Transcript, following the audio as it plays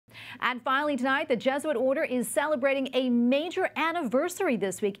And finally tonight, the Jesuit order is celebrating a major anniversary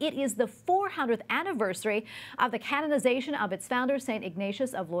this week. It is the 400th anniversary of the canonization of its founder, St.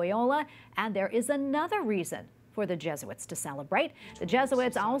 Ignatius of Loyola. And there is another reason for the Jesuits to celebrate. The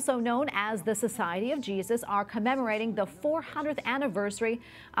Jesuits, also known as the Society of Jesus, are commemorating the 400th anniversary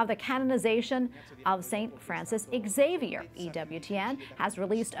of the canonization of St. Francis Xavier. EWTN has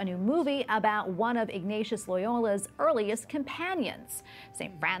released a new movie about one of Ignatius Loyola's earliest companions.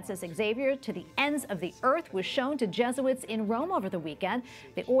 St. Francis Xavier to the Ends of the Earth was shown to Jesuits in Rome over the weekend.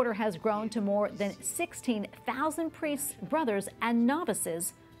 The order has grown to more than 16,000 priests, brothers, and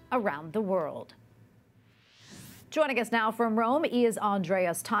novices around the world. Joining us now from Rome is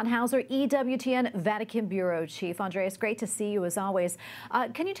Andreas Thonhauser, EWTN Vatican Bureau Chief. Andreas, great to see you as always.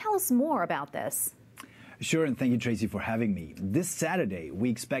 Can you tell us more about this? Sure, and thank you, Tracy, for having me. This Saturday, we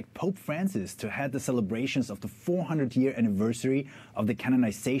expect Pope Francis to head the celebrations of the 400-year anniversary of the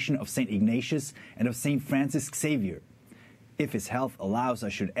canonization of St. Ignatius and of St. Francis Xavier. If his health allows, I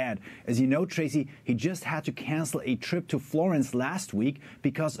should add. As you know, Tracy, he just had to cancel a trip to Florence last week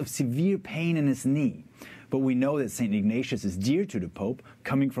because of severe pain in his knee. But we know that St. Ignatius is dear to the Pope,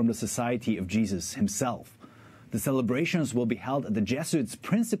 coming from the Society of Jesus himself. The celebrations will be held at the Jesuits'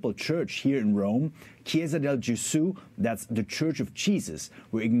 principal church here in Rome, Chiesa del Gesù, that's the Church of Jesus,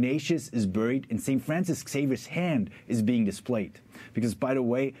 where Ignatius is buried and St. Francis Xavier's hand is being displayed. Because, by the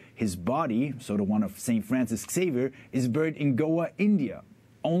way, his body, so the one of St. Francis Xavier, is buried in Goa, India.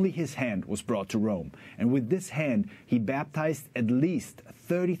 Only his hand was brought to Rome. And with this hand, he baptized at least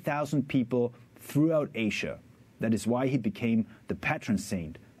 30,000 people throughout Asia. That is why he became the patron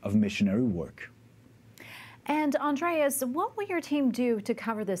saint of missionary work. And Andreas, what will your team do to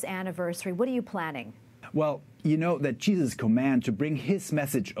cover this anniversary? What are you planning? Well, you know that Jesus' command to bring his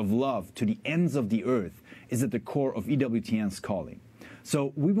message of love to the ends of the earth is at the core of EWTN's calling.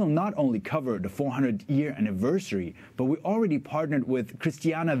 So we will not only cover the 400-year anniversary, but we already partnered with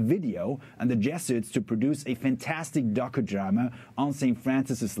Christiana Video and the Jesuits to produce a fantastic docudrama on St.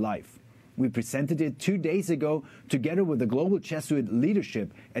 Francis's life. We presented it 2 days ago together with the global Jesuit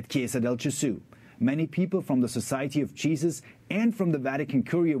leadership at Chiesa del Gesù. Many people from the Society of Jesus and from the Vatican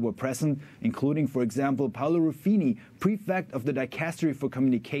Courier were present, including, for example, Paolo Ruffini, prefect of the Dicastery for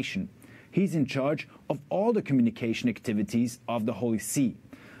Communication. He's in charge of all the communication activities of the Holy See.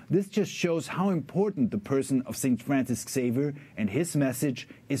 This just shows how important the person of St. Francis Xavier and his message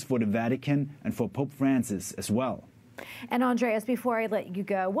is for the Vatican and for Pope Francis as well. And Andreas, before I let you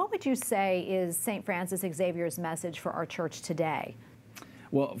go, what would you say is St. Francis Xavier's message for our church today?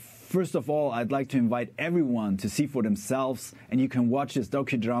 Well, first of all, I'd like to invite everyone to see for themselves, and you can watch this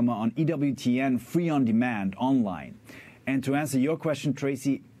docudrama on EWTN free on demand online. And to answer your question,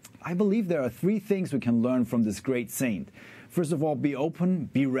 Tracy, I believe there are 3 things we can learn from this great saint. First of all, be open,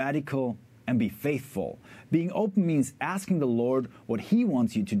 be radical, and be faithful. Being open means asking the Lord what He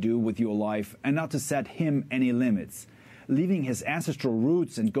wants you to do with your life and not to set Him any limits. Leaving his ancestral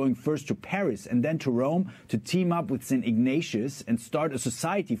roots and going first to Paris and then to Rome to team up with St. Ignatius and start a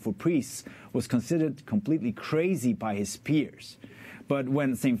society for priests was considered completely crazy by his peers. But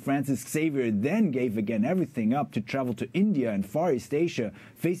when St. Francis Xavier then gave again everything up to travel to India and Far East Asia,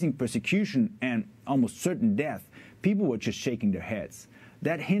 facing persecution and almost certain death, people were just shaking their heads.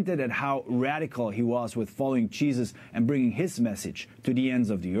 That hinted at how radical he was with following Jesus and bringing his message to the ends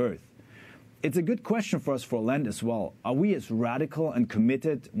of the earth. It's a good question for us for Lent as well. Are we as radical and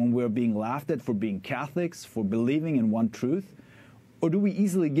committed when we're being laughed at for being Catholics, for believing in one truth? Or do we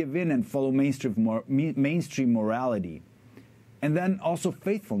easily give in and follow mainstream morality? And then also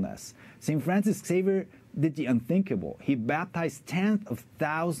faithfulness. St. Francis Xavier did the unthinkable. He baptized tens of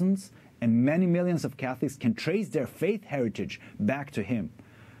thousands, and many millions of Catholics can trace their faith heritage back to him.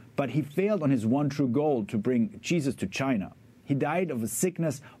 But he failed on his one true goal to bring Jesus to China. He died of a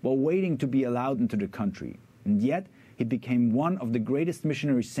sickness while waiting to be allowed into the country. And yet, he became one of the greatest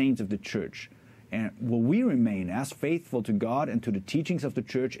missionary saints of the Church. And will we remain as faithful to God and to the teachings of the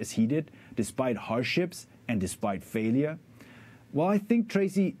Church as he did, despite hardships and despite failure? Well, I think,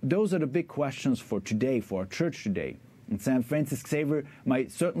 Tracy, those are the big questions for today, for our Church today. And St. Francis Xavier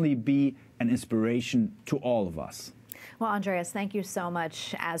might certainly be an inspiration to all of us. Well, Andreas, thank you so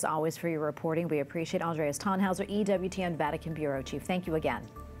much, as always, for your reporting. We appreciate Andreas Thonhauser, EWTN Vatican Bureau Chief. Thank you again.